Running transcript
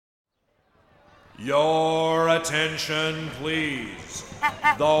Your attention, please.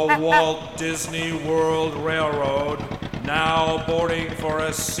 The Walt Disney World Railroad now boarding for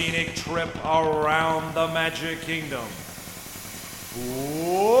a scenic trip around the Magic Kingdom.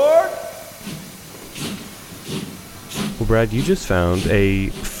 Board! Well, Brad, you just found a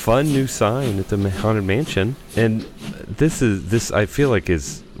fun new sign at the Haunted Mansion, and this I feel like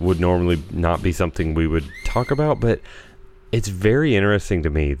would normally not be something we would talk about, but it's very interesting to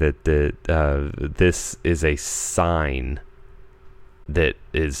me that this is a sign that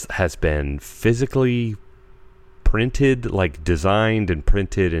has been physically printed, like designed and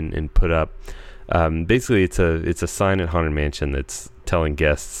printed and put up. Basically, it's a sign at Haunted Mansion that's telling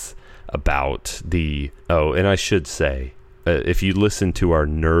guests about and I should say, if you listen to our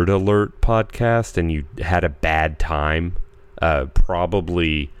Nerd Alert podcast and you had a bad time,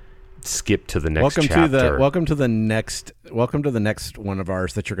 probably skip to the next chapter. Welcome to the next one of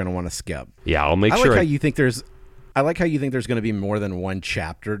ours that you're going to want to skip. Yeah, I'll make sure. I like how you think there's going to be more than one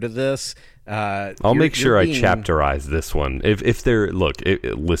chapter to this. I'll make sure I chapterize this one.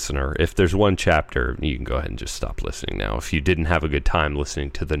 Listener, if there's one chapter, you can go ahead and just stop listening now if you didn't have a good time listening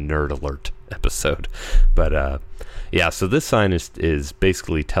to the Nerd Alert episode. But so this sign is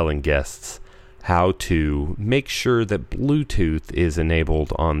basically telling guests how to make sure that Bluetooth is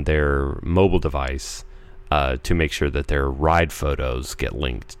enabled on their mobile device to make sure that their ride photos get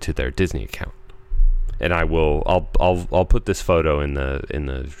linked to their Disney account. And I'll put this photo in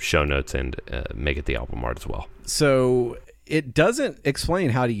the show notes and make it the album art as well. So it doesn't explain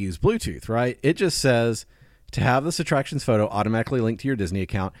how to use Bluetooth, right? It just says to have this attractions photo automatically linked to your Disney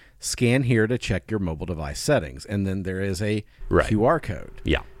account, scan here to check your mobile device settings, and then there is a QR code.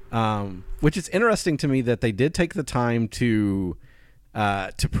 Yeah. Which is interesting to me that they did take the time to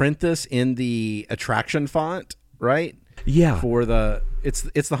print this in the attraction font, right? Yeah.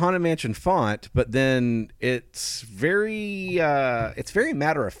 It's the Haunted Mansion font, but then it's very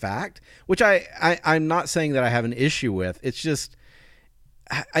matter of fact, which I'm not saying that I have an issue with. It's just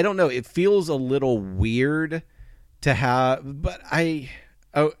I don't know. It feels a little weird to have, but I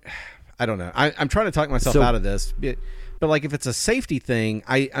don't know. I'm trying to talk myself out of this. But like if it's a safety thing,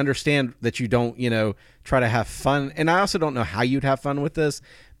 I understand that you don't, try to have fun. And I also don't know how you'd have fun with this,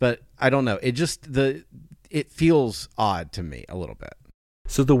 but I don't know. It feels odd to me a little bit.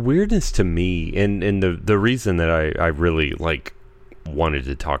 So the weirdness to me, and the reason that I really wanted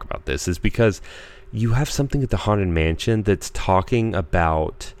to talk about this is because you have something at the Haunted Mansion that's talking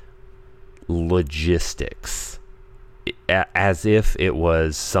about logistics as if it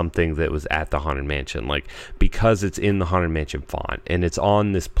was something that was at the Haunted Mansion, because it's in the Haunted Mansion font and it's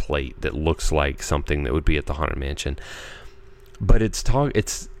on this plate that looks like something that would be at the Haunted Mansion, but it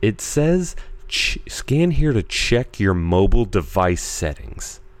says scan here to check your mobile device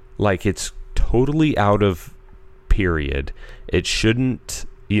settings. It's totally out of period. It shouldn't,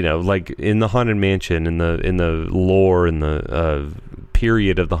 in the Haunted Mansion, in the lore, in the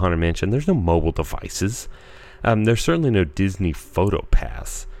period of the Haunted Mansion, there's no mobile devices. There's certainly no Disney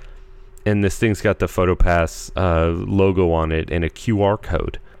PhotoPass. And this thing's got the PhotoPass logo on it and a QR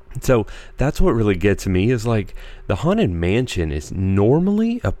code. So that's what really gets me is the Haunted Mansion is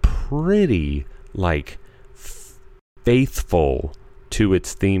normally a pretty faithful to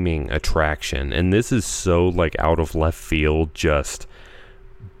its theming attraction, and this is so out of left field. Just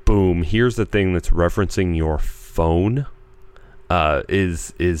boom, here's the thing that's referencing your phone.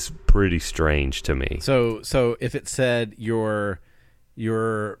 Is pretty strange to me. So if it said your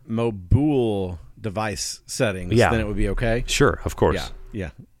mobile device settings, then it would be okay. Sure, of course. Yeah.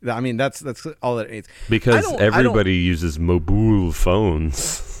 I mean, that's all that it needs. Because everybody uses mobile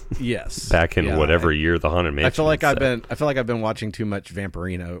phones. Yes. Back in whatever year the Haunted Mansion. I feel like I've been watching too much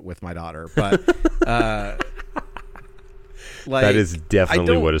Vampirina with my daughter, but that is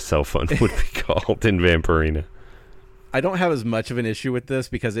definitely what a cell phone would be called in Vampirina. I don't have as much of an issue with this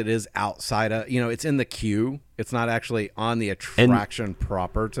because it is outside of, it's in the queue. It's not actually on the attraction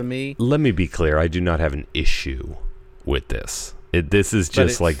proper to me. Let me be clear. I do not have an issue with this. This is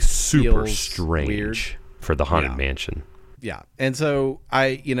just super strange weird for the Haunted Mansion. Yeah. And so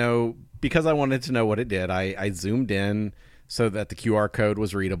because I wanted to know what it did, I zoomed in so that the QR code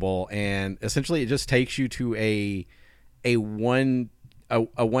was readable, and essentially it just takes you to a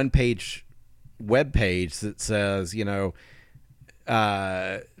one-page web page that says,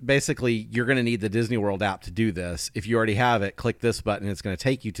 basically you're going to need the Disney World app to do this. If you already have it, click this button. It's going to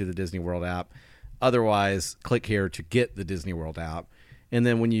take you to the Disney World app. Otherwise, click here to get the Disney World app. And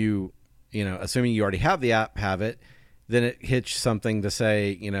then when assuming you already have the app, then it hits something to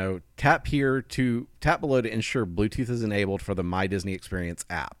say, tap below to ensure Bluetooth is enabled for the My Disney Experience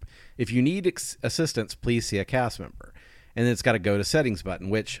app. If you need assistance, please see a cast member. And then it's got a go to settings button,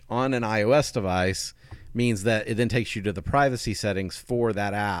 which on an iOS device means that it then takes you to the privacy settings for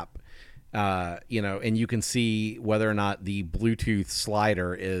that app. And you can see whether or not the Bluetooth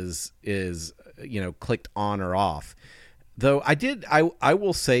slider is clicked on or off. Though I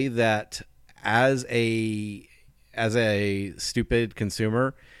will say that as a stupid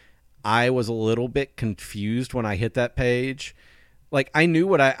consumer, I was a little bit confused when I hit that page. Like I knew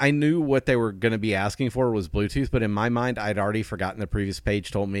what they were going to be asking for was Bluetooth, but in my mind, I'd already forgotten the previous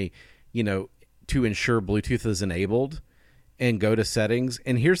page told me, to ensure Bluetooth is enabled and go to settings.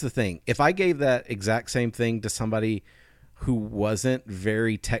 And here's the thing. If I gave that exact same thing to somebody who wasn't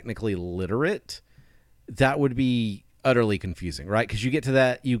very technically literate, that would be utterly confusing, right? Because you get to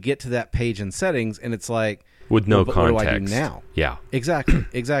that page in settings and it's like, with no context. What do I do now? Yeah,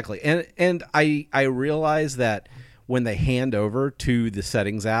 exactly. And I realize that when they hand over to the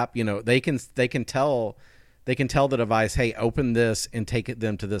settings app, they can tell the device, hey, open this and take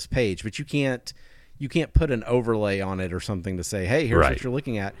them to this page, but you can't put an overlay on it or something to say, hey, here's what you're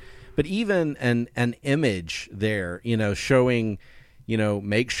looking at. But even an image there, showing,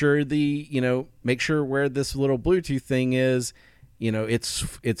 make sure where this little Bluetooth thing is,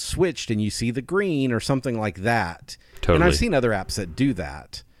 it's switched and you see the green or something like that. Totally. And I've seen other apps that do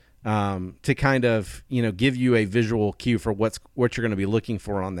that to kind of, give you a visual cue for what you're going to be looking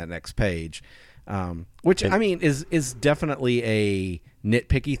for on that next page. Which I mean is definitely a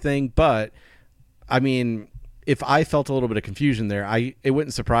nitpicky thing, but I mean, if I felt a little bit of confusion there, it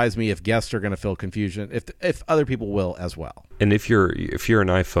wouldn't surprise me if guests are going to feel confusion, if other people will as well. And if you're an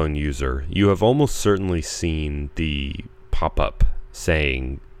iPhone user, you have almost certainly seen the pop-up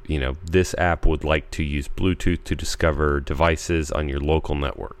saying, this app would like to use Bluetooth to discover devices on your local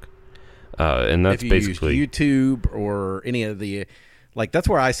network. And that's if you basically use YouTube or any of the, like, that's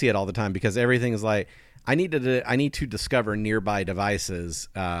where I see it all the time, because everything is like, I need to discover nearby devices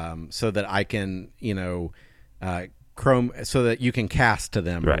so that I can, Chrome, so that you can cast to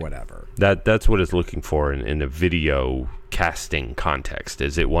them or whatever. That's what it's looking for in a video casting context,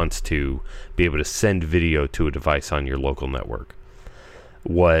 is it wants to be able to send video to a device on your local network.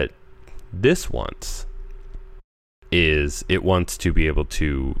 What this wants is it wants to be able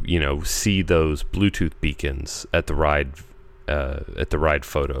to, see those Bluetooth beacons at the ride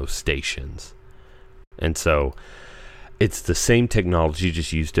photo stations. And so it's the same technology,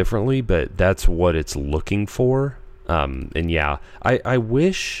 just used differently, but that's what it's looking for. And yeah, I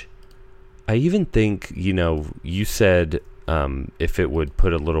wish, I even think, you said if it would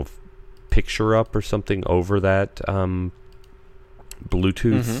put a little picture up or something over that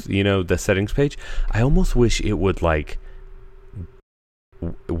Bluetooth, the settings page. I almost wish it would, like,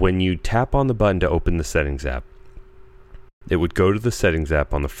 when you tap on the button to open the settings app, it would go to the settings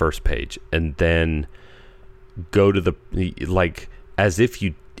app on the first page and then go to the, like, as if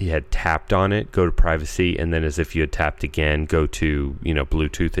you had tapped on it, go to privacy, and then as if you had tapped again, go to,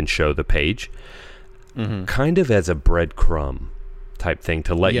 Bluetooth and show the page. Kind of as a breadcrumb type thing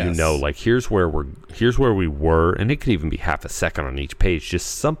to let you know, like, here's where we were, and it could even be half a second on each page, just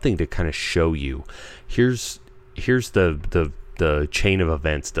something to kind of show you, here's the chain of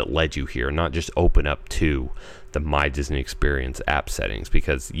events that led you here, not just open up to the My Disney Experience app settings.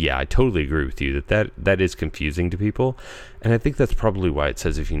 Because I totally agree with you that is confusing to people, and I think that's probably why it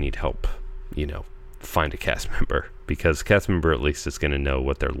says if you need help, find a cast member, because cast member at least is going to know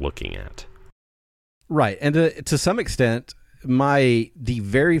what they're looking at. Right. And to some extent, the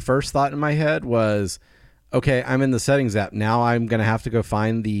very first thought in my head was, okay, I'm in the settings app. Now I'm going to have to go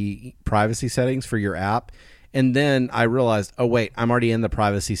find the privacy settings for your app. And then I realized, oh, wait, I'm already in the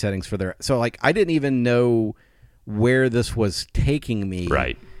privacy settings for their... So, like, I didn't even know where this was taking me.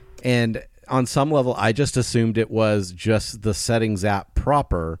 Right. And on some level, I just assumed it was just the settings app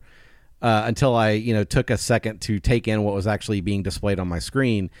proper until I, took a second to take in what was actually being displayed on my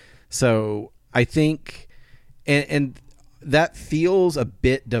screen. So I think... And that feels a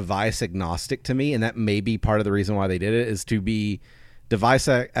bit device agnostic to me, and that may be part of the reason why they did it, is to be device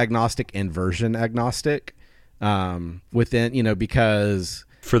agnostic and version agnostic within, because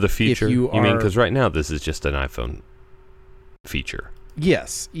for the feature, you mean, because right now this is just an iPhone feature.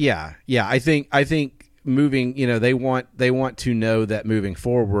 Yes, yeah. I think moving, they want to know that moving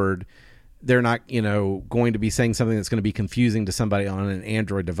forward, they're not, going to be saying something that's going to be confusing to somebody on an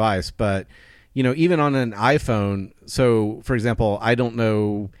Android device, but even on an iPhone. So, for example, I don't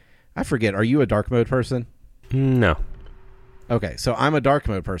know, I forget, are you a dark mode person? No. Okay, so I'm a dark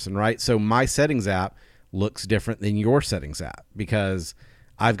mode person, right? So my settings app looks different than your settings app, because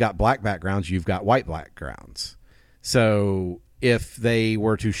I've got black backgrounds, you've got white backgrounds. So if they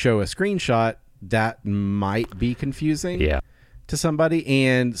were to show a screenshot, that might be confusing to somebody.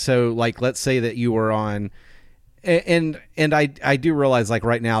 And so, like, let's say that you were on, and I do realize, like,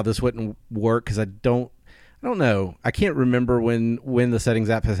 right now this wouldn't work because I don't know. I can't remember when the settings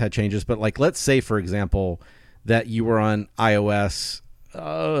app has had changes, but, like, let's say, for example, that you were on iOS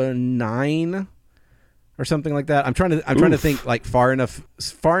 9 or something like that. I'm trying to think, like, far enough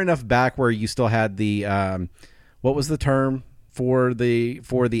back where you still had the what was the term for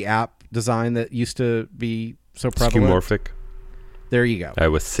the app design that used to be so prevalent? Skeuomorphic. There you go. I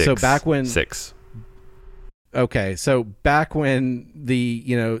was 6. So back when 6. Okay, so back when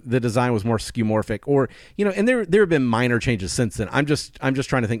the design was more skeuomorphic, or and there have been minor changes since then. I'm just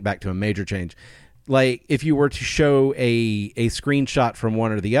trying to think back to a major change. Like, if you were to show a screenshot from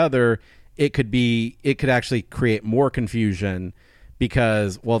one or the other, it could actually create more confusion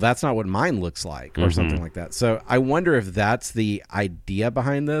because, well, that's not what mine looks like, or something like that. So I wonder if that's the idea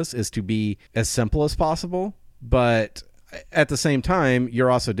behind this, is to be as simple as possible. But at the same time, you're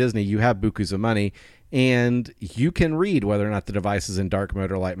also Disney. You have bukus of money, and you can read whether or not the device is in dark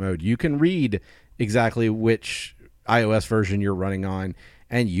mode or light mode. You can read exactly which iOS version you're running on,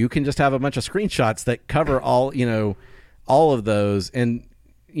 and you can just have a bunch of screenshots that cover all of those, and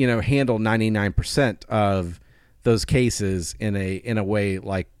handle 99% of those cases in a way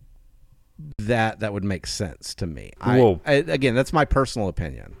like that would make sense to me. Again, that's my personal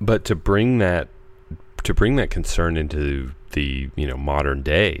opinion. But to bring that concern into the modern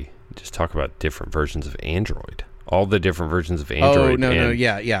day, just talk about different versions of Android. All the different versions of Android.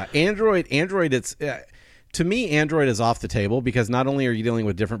 Yeah. Android. It's to me, Android is off the table, because not only are you dealing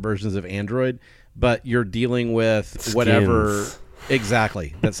with different versions of Android, but you're dealing with skins. Whatever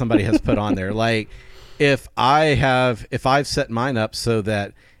exactly that somebody has put on there. Like, if I've set mine up so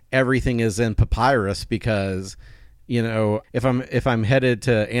that everything is in Papyrus, because if I'm headed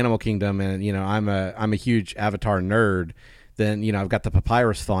to Animal Kingdom and I'm a huge Avatar nerd, then I've got the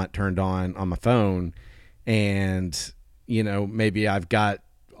Papyrus font turned on my phone, and maybe I've got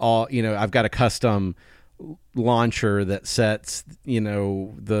a custom launcher that sets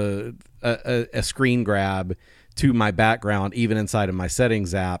a screen grab to my background, even inside of my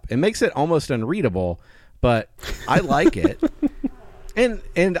settings app. It makes it almost unreadable, but I like it.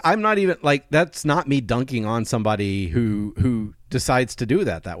 And I'm not even, like, that's not me dunking on somebody who decides to do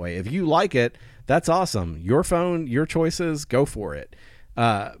that way. If you like it, that's awesome. Your phone, your choices, go for it.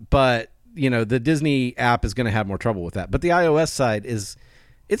 But the Disney app is going to have more trouble with that. But the iOS side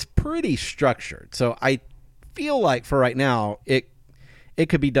it's pretty structured. So I feel like for right now, it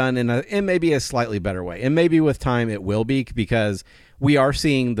could be done in maybe a slightly better way. And maybe with time it will be, because we are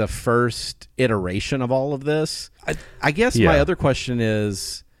seeing the first iteration of all of this. I guess my other question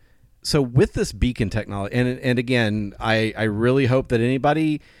is, so with this beacon technology, and again, I really hope that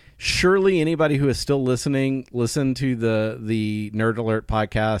anybody who is still listening, listen to the Nerd Alert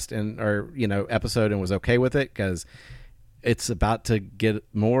podcast or episode and was okay with it, because it's about to get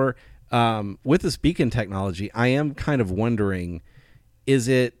more. With this beacon technology, I am kind of wondering,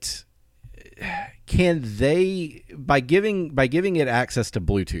 can they, by giving it access to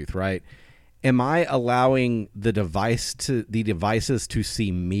Bluetooth, right? Am I allowing the devices to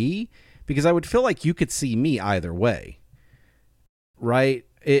see me? Because I would feel like you could see me either way, right?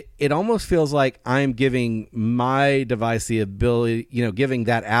 It almost feels like I'm giving my device the ability, giving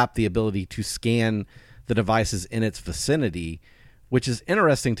that app the ability to scan the devices in its vicinity, which is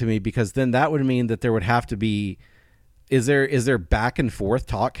interesting to me, because then that would mean that there would have to be, is there back and forth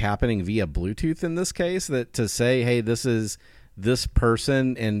talk happening via Bluetooth in this case, that to say, hey, this is this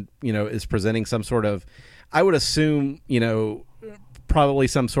person, and is presenting some sort of, I would assume, probably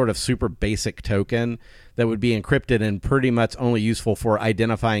some sort of super basic token that would be encrypted and pretty much only useful for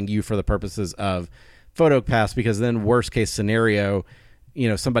identifying you for the purposes of PhotoPass, because then worst case scenario,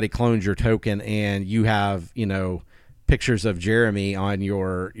 somebody clones your token and you have, pictures of Jeremy on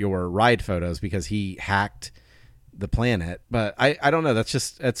your ride photos because he hacked the planet. But I don't know.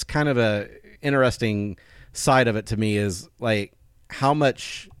 That's kind of a interesting side of it to me, is like how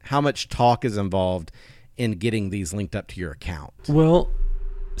much talk is involved in getting these linked up to your account. Well,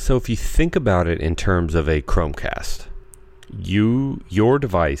 so if you think about it in terms of a Chromecast, your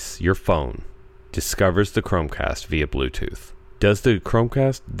device, your phone, discovers the Chromecast via Bluetooth. Does the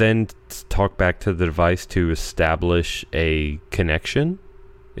Chromecast then talk back to the device to establish a connection?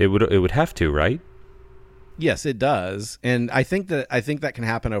 It would have to, right? Yes, it does. And I think that can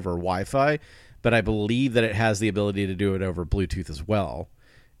happen over Wi-Fi, but I believe that it has the ability to do it over Bluetooth as well.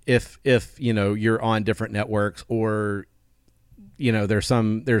 if you're on different networks, or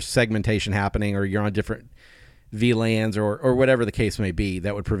there's segmentation happening, or you're on different VLANs or whatever the case may be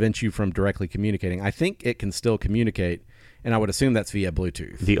that would prevent you from directly communicating. I think it can still communicate, and I would assume that's via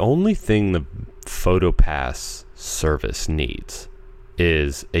Bluetooth. The only thing the PhotoPass service needs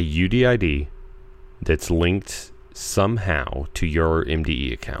is a UDID that's linked somehow to your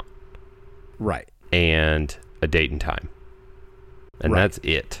MDE account. Right. And a date and time. And Right. that's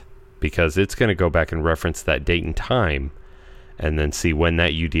it. Because it's going to go back and reference that date and time and then see when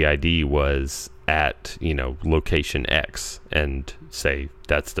that UDID was at, location X and say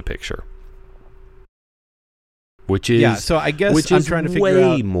that's the picture. Which is so I guess I'm trying to figure way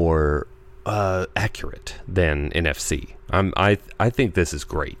out more accurate than NFC. I think this is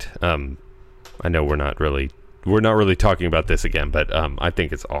great. I know we're not really talking about this again, but I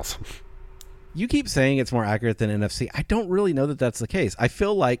think it's awesome. You keep saying it's more accurate than NFC. I don't really know that that's the case. I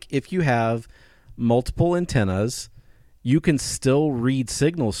feel like if you have multiple antennas, you can still read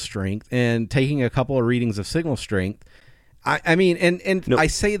signal strength, and taking a couple of readings of signal strength. I mean, no. I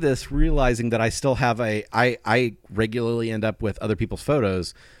say this realizing that I still have I regularly end up with other people's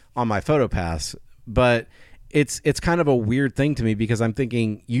photos on my PhotoPass, but it's kind of a weird thing to me because I'm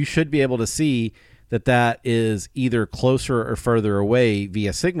thinking you should be able to see that is either closer or further away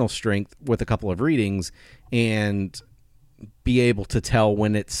via signal strength with a couple of readings, and be able to tell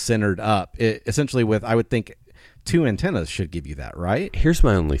when it's centered up. Essentially, I would think 2 antennas should give you that, right? Here's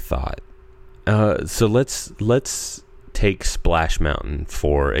my only thought. So let's take Splash Mountain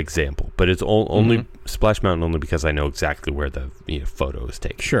for example, but it's only Splash Mountain only because I know exactly where the photo is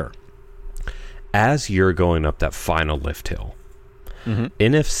taken. Sure. As you're going up that final lift hill,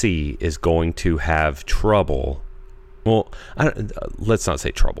 NFC is going to have trouble. Well, let's not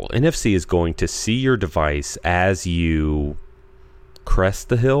say trouble. NFC is going to see your device as you crest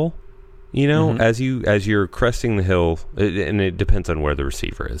the hill. As you're cresting the hill, and it depends on where the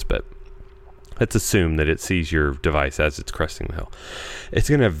receiver is, but let's assume that it sees your device as it's cresting the hill. It's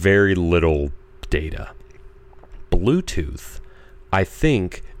going to have very little data. Bluetooth, I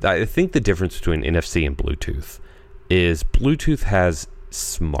think the difference between NFC and Bluetooth is Bluetooth has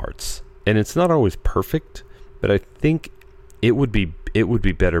smarts, and it's not always perfect, but I think it would be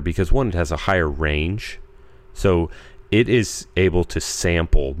better because one, it has a higher range, so it is able to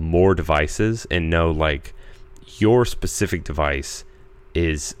sample more devices and know like your specific device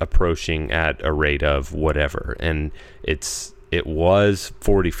is approaching at a rate of whatever, and it was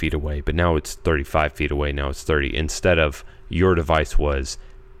 40 feet away, but now it's 35 feet away, now it's 30, instead of your device was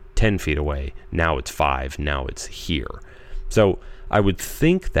 10 feet away, now it's 5, now it's here. So I would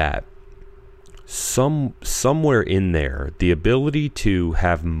think that somewhere in there, the ability to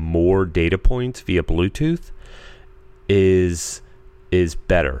have more data points via Bluetooth is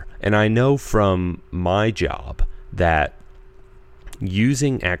better. And I know from my job that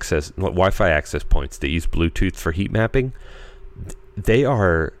using Wi-Fi access points that use Bluetooth for heat mapping, they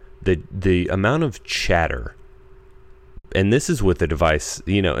are the amount of chatter. And this is with the device,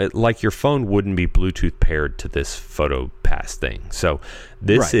 like your phone wouldn't be Bluetooth paired to this PhotoPass thing. So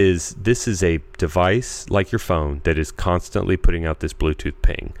this is a device like your phone that is constantly putting out this Bluetooth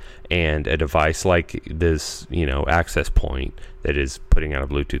ping, and a device like this, access point that is putting out a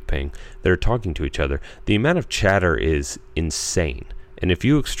Bluetooth ping. They're talking to each other. The amount of chatter is insane. And if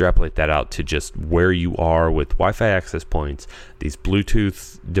you extrapolate that out to just where you are with Wi-Fi access points, these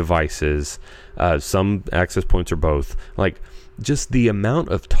Bluetooth devices, some access points are both, like just the amount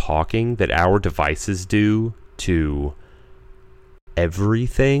of talking that our devices do to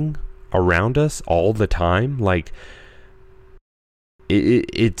everything around us all the time, like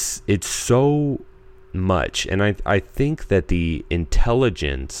it's so much. And I think that the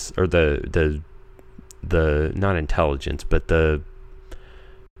intelligence, or the not intelligence, but the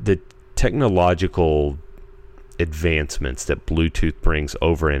technological advancements that Bluetooth brings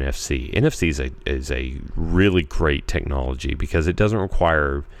over NFC. NFC is a really great technology because it doesn't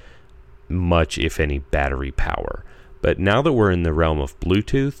require much, if any, battery power. But now that we're in the realm of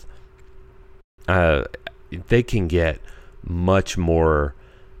Bluetooth, they can get much more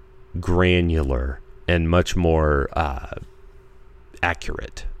granular and much more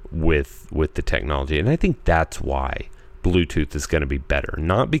accurate with the technology. And I think that's why Bluetooth is going to be better.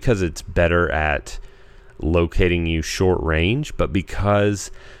 Not because it's better at locating you short range, but because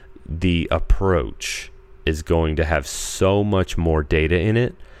the approach is going to have so much more data in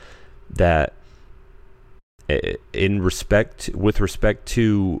it that with respect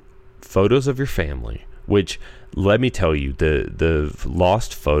to photos of your family, which, let me tell you, the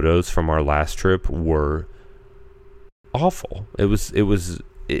lost photos from our last trip were awful. It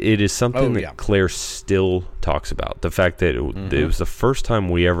it is something yeah. that Claire still talks about. The fact that it was the first time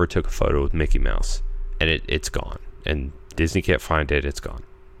we ever took a photo with Mickey Mouse, and it's gone. And Disney can't find it. It's gone.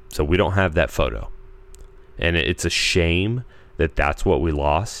 So we don't have that photo. And it's a shame that that's what we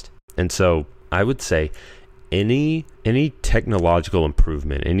lost. And so I would say any technological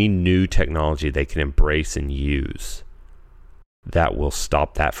improvement, any new technology they can embrace and use that will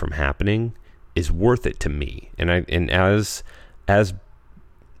stop that from happening is worth it to me. And as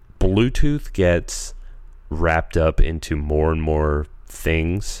Bluetooth gets wrapped up into more and more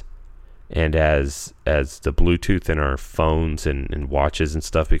things, and as the Bluetooth in our phones and watches and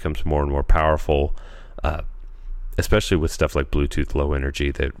stuff becomes more and more powerful, especially with stuff like Bluetooth Low Energy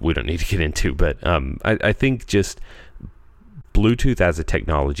that we don't need to get into, but I think just Bluetooth as a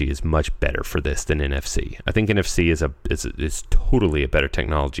technology is much better for this than NFC. I think NFC is totally a better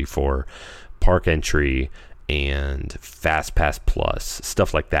technology for park entry and FastPass Plus,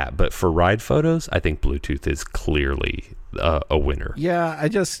 stuff like that. But for ride photos, I think Bluetooth is clearly a winner. Yeah,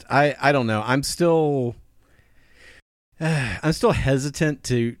 I don't know. I'm still hesitant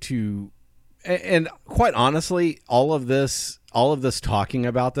to, and quite honestly, all of this talking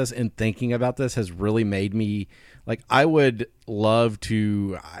about this and thinking about this has really made me like, I would love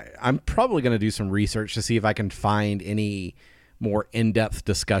to. I'm probably going to do some research to see if I can find any more in-depth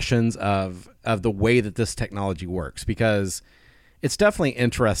discussions of the way that this technology works, because it's definitely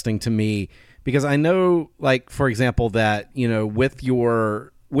interesting to me. Because I know, like, for example, that, you know, with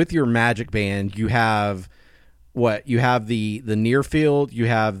your Magic Band, you have the near field, you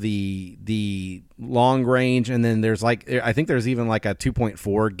have the long range, and then there's I think there's even like a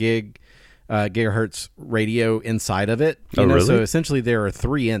 2.4 gigahertz radio inside of it. You know, really? So essentially there are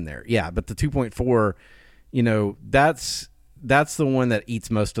 3 in there. Yeah, but the 2.4, you know, that's the one that eats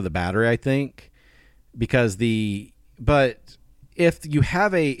most of the battery, I think, because but if you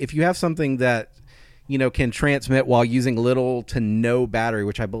have something that, you know, can transmit while using little to no battery,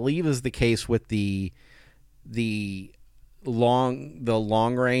 which I believe is the case with the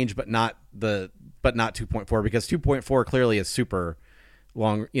long range, but not 2.4, because 2.4 clearly is super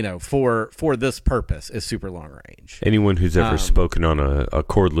long, you know, for this purpose is super long range. Anyone who's ever spoken on a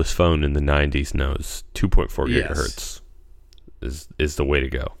cordless phone in the 90s knows 2.4 gigahertz is the way to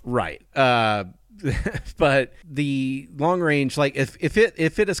go. Right. But the long range, like if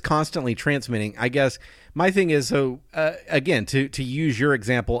it is constantly transmitting, I guess my thing is, so again, to use your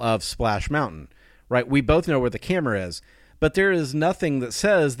example of Splash Mountain, right? We both know where the camera is, but there is nothing that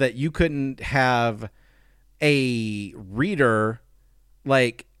says that you couldn't have a reader,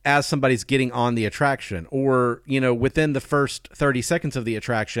 like, as somebody's getting on the attraction, or, you know, within the first 30 seconds of the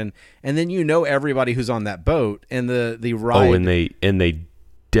attraction, and then, you know, everybody who's on that boat, and the ride. Oh, and they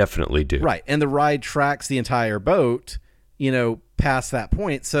definitely do. Right. And the ride tracks the entire boat, you know, past that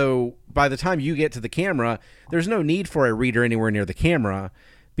point. So by the time you get to the camera, there's no need for a reader anywhere near the camera,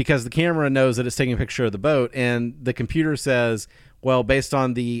 because the camera knows that it's taking a picture of the boat, and the computer says, well, based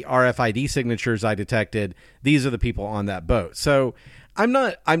on the RFID signatures I detected, these are the people on that boat. So I'm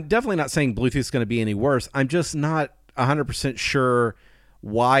definitely not saying Bluetooth is going to be any worse. I'm just not 100% sure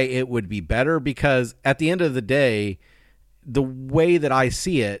why it would be better, because at the end of the day, the way that I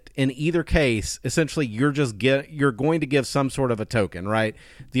see it, in either case, essentially you're going to give some sort of a token, right?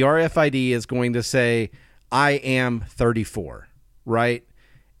 The RFID is going to say, I am 34, right?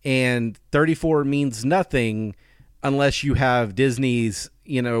 And 34 means nothing unless you have Disney's,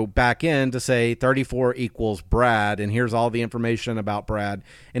 you know, back end to say 34 equals Brad, and here's all the information about Brad,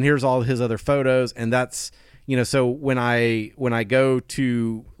 and here's all his other photos, and that's, you know, so when I go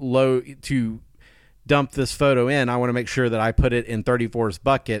to dump this photo in, I want to make sure that I put it in 34's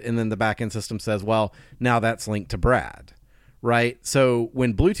bucket, and then the backend system says, well, now that's linked to Brad, right? So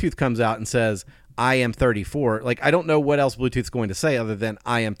when Bluetooth comes out and says, I am 34, like, I don't know what else Bluetooth's going to say other than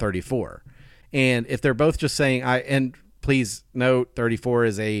I am 34. And if they're both just saying and please note, 34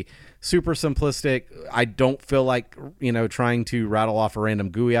 is a super simplistic, I don't feel like, you know, trying to rattle off a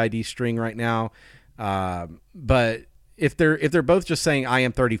random GUI ID string right now. But if they're both just saying I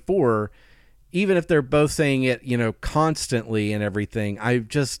am 34, even if they're both saying it, you know, constantly and everything, I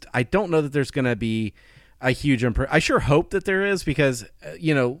don't know that there's going to be a huge I sure hope that there is, because,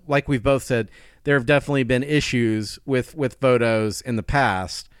 you know, like we've both said, there have definitely been issues with photos in the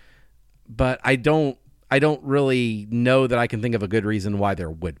past, but I don't really know that I can think of a good reason why there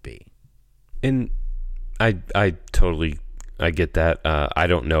would be. And I totally get that. I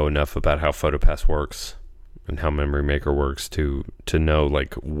don't know enough about how PhotoPass works and how Memory Maker works to know,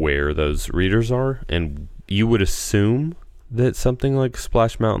 like, where those readers are. And you would assume that something like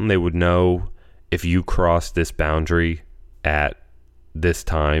Splash Mountain, they would know if you cross this boundary at this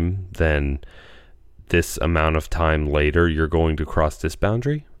time, then this amount of time later, you're going to cross this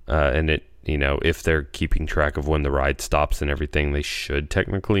boundary. And it, if they're keeping track of when the ride stops and everything, they should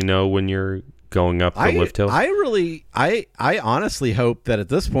technically know when you're going up the lift hill. I honestly hope that at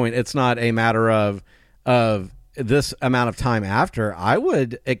this point, it's not a matter of this amount of time after. I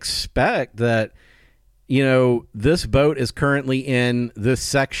would expect that, this boat is currently in this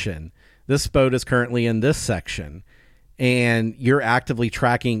section. This boat is currently in this section. And you're actively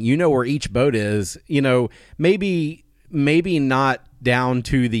tracking, where each boat is, maybe not down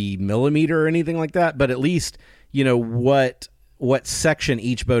to the millimeter or anything like that, but at least, what section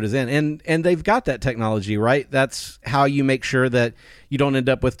each boat is in. And they've got that technology, right? That's how you make sure that you don't end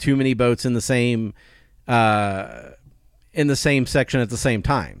up with too many boats in the same section at the same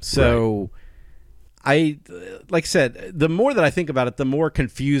time. So right. Like I said, the more that I think about it, the more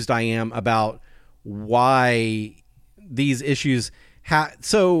confused I am about why these issues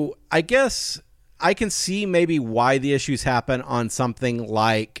so I guess I can see maybe why the issues happen on something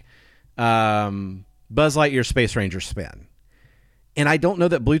like Buzz Lightyear Space Ranger Spin. And I don't know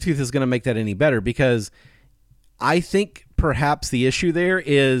that Bluetooth is going to make that any better, because I think perhaps the issue there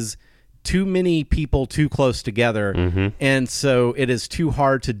is too many people too close together. Mm-hmm. And so it is too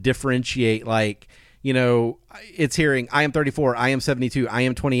hard to differentiate, it's hearing, I am 34, I am 72, I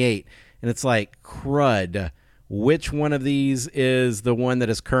am 28. And it's like, crud. Which one of these is the one that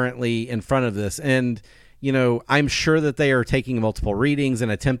is currently in front of this? And, I'm sure that they are taking multiple readings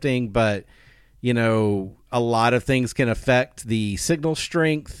and attempting, but, a lot of things can affect the signal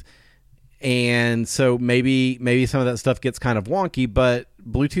strength. And so maybe some of that stuff gets kind of wonky, but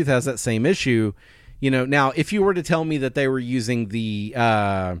Bluetooth has that same issue. Now, if you were to tell me that they were using the,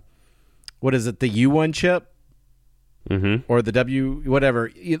 the U1 chip, mm-hmm. or the W,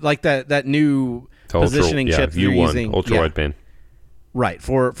 whatever, like that new positioning chip you're using, ultra wideband, right?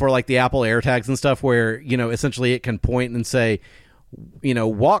 For like the Apple AirTags and stuff, where essentially it can point and say,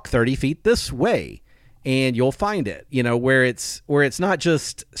 walk 30 feet this way, and you'll find it. Where it's not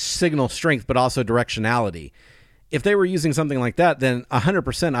just signal strength but also directionality. If they were using something like that, then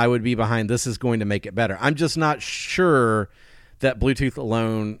 100% I would be behind. This is going to make it better. I'm just not sure that Bluetooth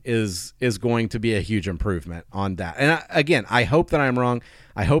alone is going to be a huge improvement on that. And I hope that I'm wrong.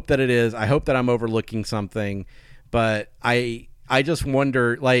 I hope that it is. I hope that I'm overlooking something, but I just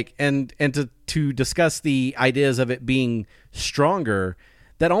wonder, and to discuss the ideas of it being stronger,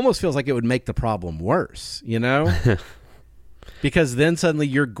 that almost feels like it would make the problem worse, because then suddenly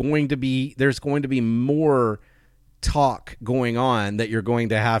there's going to be more talk going on that you're going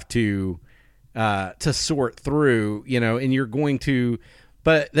to have to sort through, and you're going to,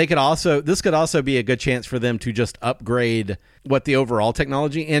 but this could also be a good chance for them to just upgrade what the overall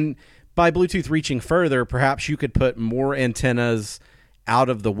technology, and by Bluetooth reaching further, perhaps you could put more antennas out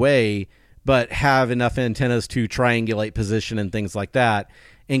of the way, but have enough antennas to triangulate position and things like that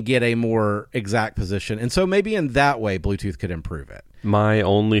and get a more exact position. And so maybe in that way, Bluetooth could improve it. My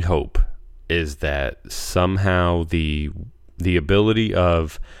only hope is that somehow the ability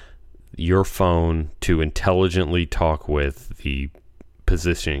of your phone to intelligently talk with the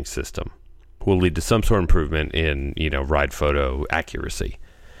positioning system will lead to some sort of improvement in, ride photo accuracy.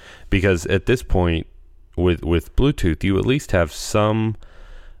 Because at this point with Bluetooth, you at least have some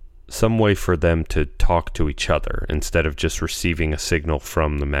way for them to talk to each other instead of just receiving a signal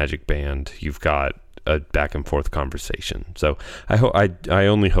from the Magic Band. You've got a back and forth conversation. So I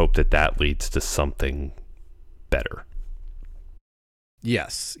only hope that leads to something better.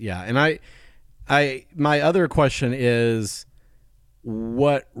 Yes. Yeah. And my other question is,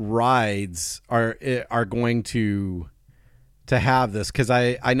 what rides are going to have this? Because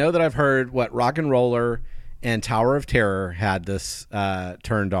I know that I've heard Rock and Roller and Tower of Terror had this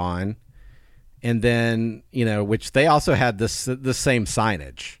turned on, and then which they also had the same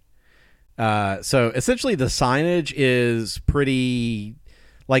signage. So essentially, the signage is pretty,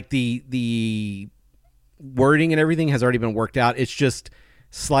 like the wording and everything has already been worked out. It's just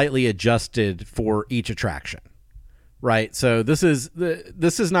slightly adjusted for each attraction, right? So this is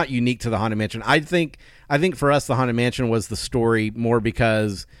not unique to the Haunted Mansion. I think for us, the Haunted Mansion was the story more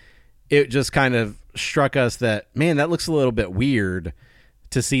because it just kind of struck us that, man, that looks a little bit weird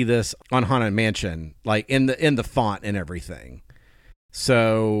to see this on Haunted Mansion, like in the font and everything.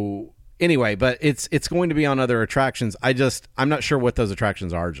 So anyway, but it's going to be on other attractions. I'm not sure what those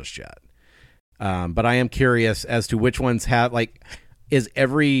attractions are just yet. But I am curious as to which ones have, is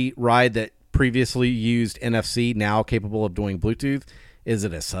every ride that previously used NFC now capable of doing Bluetooth? Is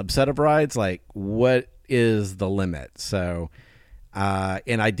it a subset of rides? What is the limit? So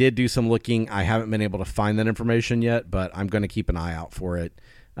And I did do some looking. I haven't been able to find that information yet, but I'm going to keep an eye out for it.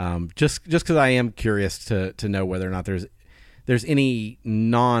 Just because I am curious to know whether or not there's any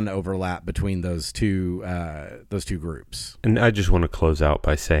non-overlap between those two groups. And I just want to close out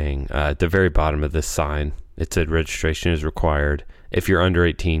by saying at the very bottom of this sign, it said registration is required. If you're under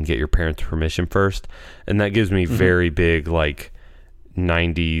 18, get your parents' permission first. And that gives me very big, like,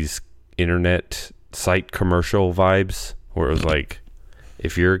 90s internet site commercial vibes, where it was like,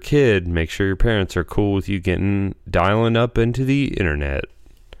 if you're a kid, make sure your parents are cool with you dialing up into the internet.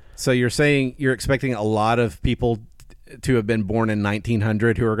 So you're saying you're expecting a lot of people to have been born in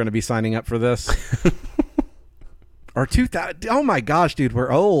 1900 who are going to be signing up for this? Or 2000? Oh my gosh, dude, we're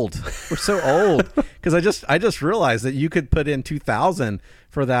old. We're so old. Because I just realized that you could put in 2000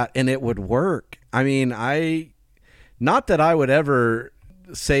 for that and it would work. I mean, not that I would ever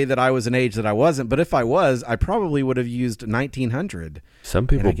say that I was an age that I wasn't, but if I was, I probably would have used 1900. Some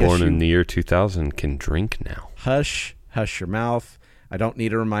people born in the year 2000 can drink now. Hush your mouth. I don't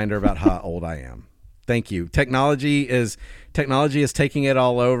need a reminder about how old I am. Thank you. Technology is taking it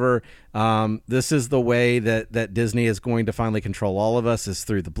all over. This is the way that Disney is going to finally control all of us, is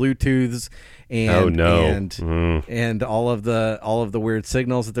through the Bluetooths and and all of the weird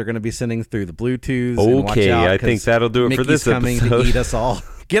signals that they're going to be sending through the Bluetooths. Okay, and watch out, I think that'll do it Mickey's for this coming episode. To eat us all.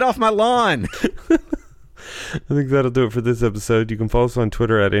 Get off my lawn. I think that'll do it for this episode. You can follow us on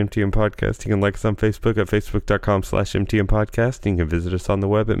Twitter at MTM Podcast. You can like us on Facebook at facebook.com/MTM Podcast. And you can visit us on the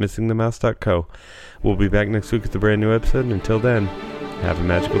web at missingthemouse.co. We'll be back next week with a brand new episode. Until then, have a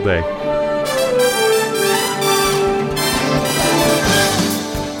magical day.